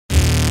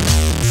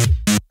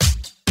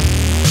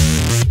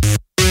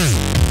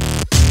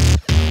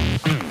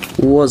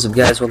What's up,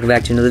 guys? Welcome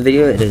back to another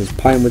video. It is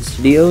Pinewood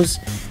Studios,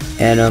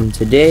 and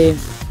today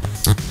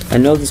I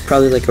know this is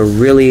probably like a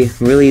really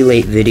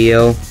late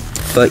video,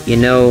 but you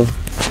know,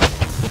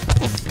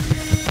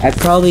 I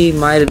probably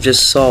might have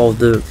just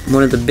solved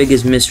one of the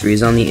biggest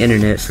mysteries on the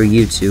internet for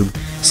YouTube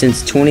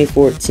since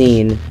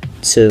 2014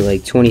 to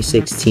like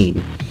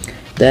 2016.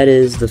 That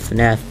is the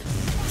FNAF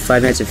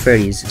Five Nights at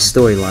Freddy's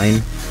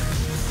storyline.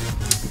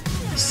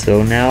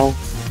 So now,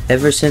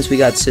 ever since we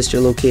got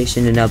Sister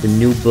Location and now the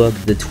new book,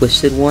 The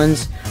Twisted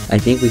Ones, I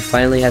think we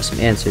finally have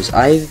some answers.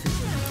 I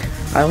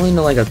only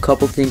know like a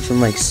couple things from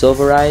like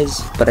Silver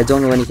Eyes, but I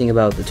don't know anything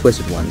about the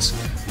Twisted Ones.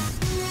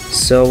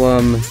 So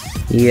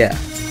yeah.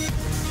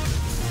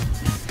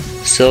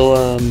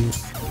 So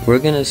we're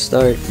gonna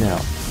start now.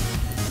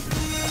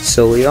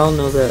 So we all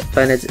know that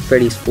Five Nights at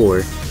Freddy's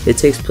 4, it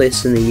takes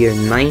place in the year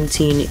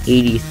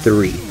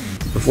 1983.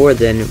 Before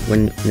then,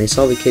 when they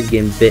saw the kid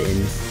getting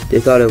bitten, they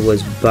thought it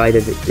was the bite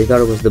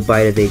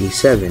of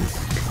 87.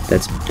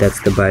 That's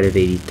the bite of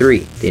 83.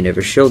 They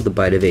never showed the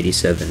bite of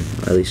 87.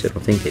 At least I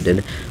don't think they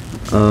did.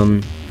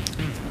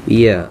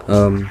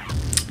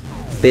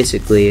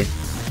 Basically,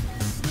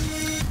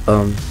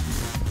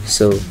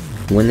 so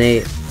when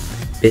they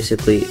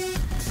basically,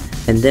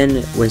 and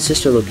then when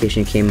Sister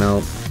Location came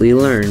out, we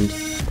learned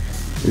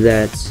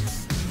that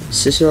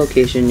Sister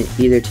Location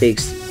either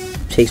takes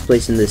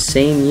place in the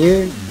same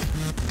year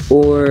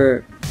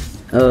or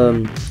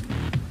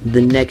the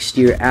next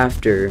year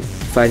after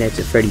Five Nights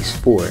at Freddy's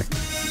 4.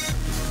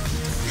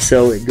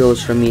 So it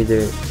goes from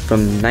either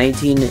from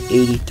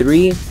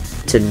 1983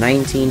 to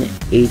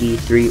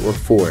 1983 or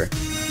 4.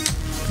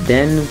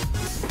 Then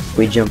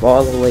we jump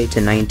all the way to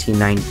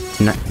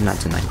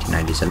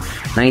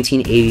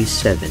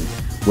 1987,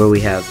 where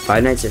we have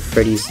Five Nights at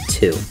Freddy's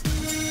 2.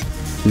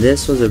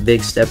 This was a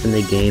big step in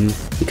the game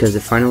because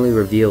it finally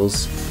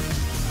reveals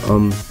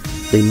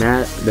the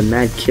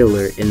mad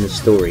killer in the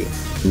story,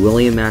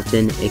 William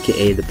Afton,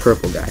 aka the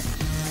purple guy,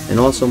 and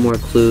also more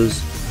clues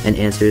and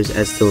answers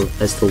as to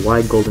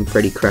why Golden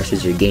Freddy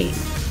crashes your game.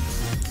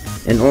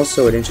 And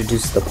also it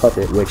introduced the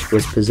puppet, which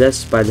was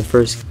possessed by the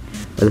first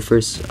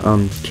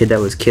kid that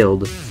was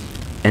killed,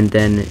 and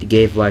then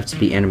gave life to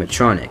the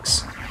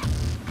animatronics.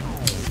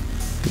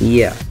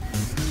 Yeah.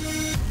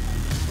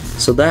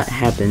 So that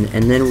happened,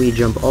 and then we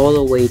jump all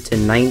the way to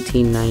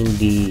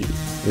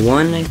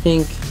 1991, I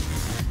think,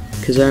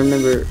 because I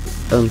remember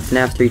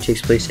FNAF 3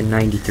 takes place in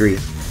 93.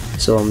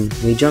 So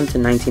we jump to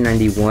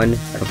 1991, I don't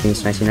think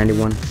it's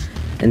 1991,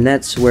 and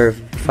that's where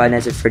Five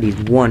Nights at Freddy's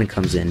 1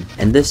 comes in.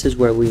 And this is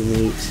where we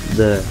meet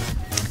the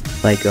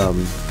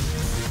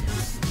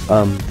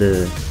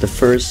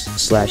first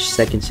 /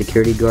 second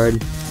security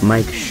guard,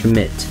 Mike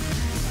Schmidt.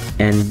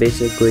 And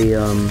basically,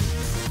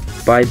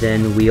 by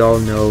then we all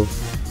know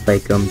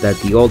that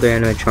the older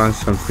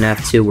animatronics from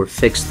FNAF 2 were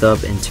fixed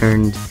up and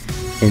turned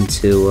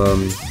into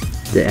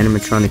the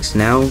animatronics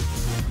now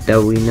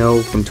that we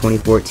know from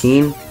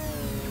 2014.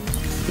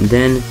 And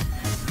then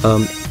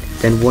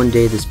one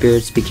day the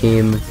spirits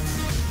became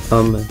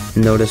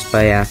noticed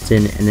by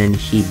Afton, and then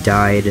he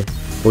died.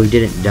 Well, he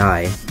didn't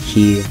die.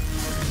 He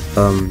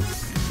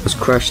was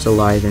crushed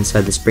alive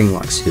inside the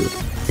Springlock suit.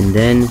 And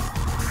then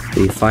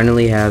we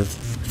finally have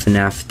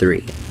FNAF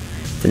 3.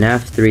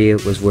 FNAF 3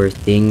 was where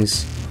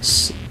things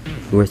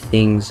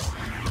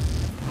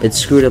it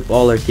screwed up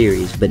all our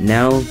theories, but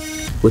now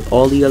with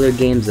all the other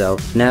games out,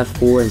 FNAF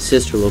 4 and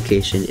Sister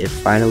Location, it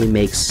finally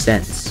makes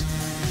sense.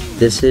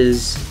 This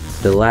is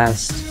the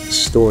last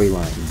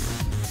storyline.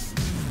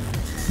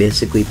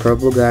 Basically,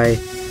 Purple Guy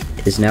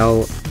is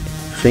now,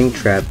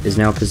 Springtrap is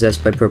now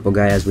possessed by Purple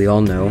Guy, as we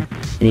all know,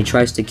 and he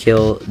tries to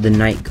kill the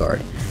Night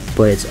Guard,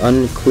 but it's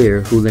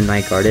unclear who the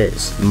Night Guard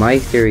is. My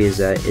theory is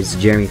that it's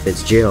Jeremy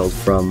Fitzgerald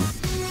from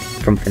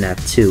FNAF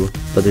 2,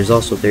 but there's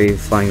also a theory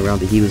flying around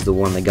that he was the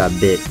one that got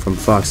bit from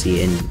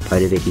Foxy in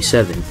Bite of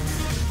 87.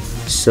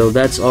 So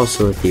that's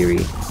also a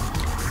theory,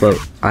 but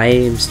I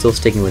am still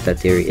sticking with that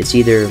theory. It's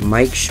either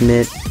Mike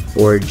Schmidt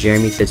or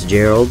Jeremy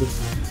Fitzgerald.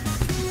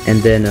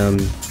 And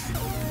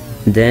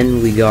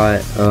then we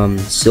got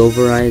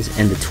Silver Eyes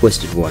and the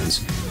Twisted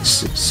Ones.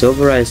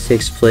 Silver Eyes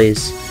takes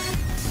place,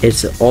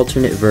 it's an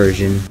alternate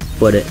version,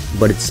 but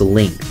it's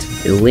linked.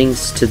 It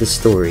links to the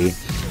story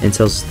and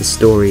tells the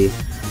story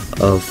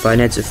of Five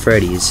Nights at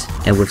Freddy's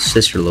and with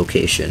Sister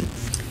Location.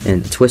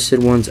 And the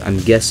Twisted Ones, I'm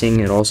guessing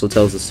it also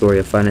tells the story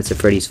of Five Nights at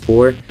Freddy's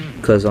 4,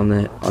 because on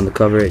the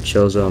cover it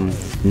shows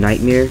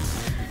Nightmare.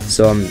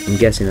 So I'm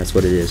guessing that's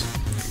what it is.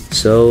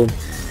 So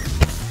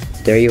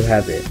there you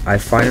have it. I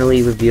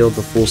finally revealed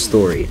the full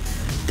story.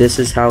 This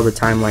is how the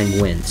timeline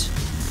went.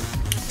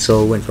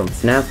 So it went from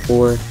FNAF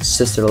 4,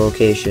 Sister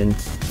Location,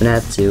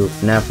 FNAF 2,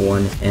 FNAF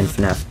 1, and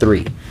FNAF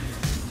 3.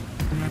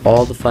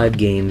 All the 5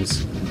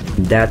 games.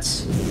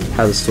 That's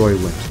how the story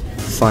went.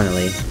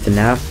 Finally,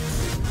 FNAF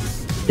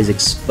is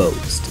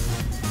exposed.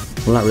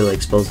 Well, not really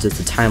exposed, just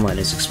the timeline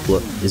is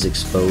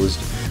exposed,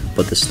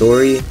 but the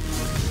story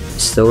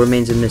still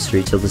remains a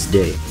mystery till this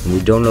day, and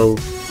we don't know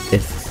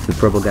if the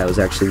purple guy was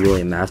actually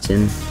William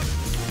Afton,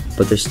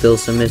 but there's still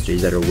some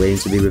mysteries that are waiting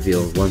to be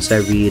revealed once I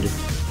read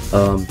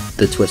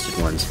the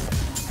twisted ones.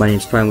 My name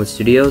is Pinewood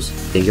Studios.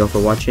 Thank you all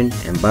for watching,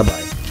 and bye bye.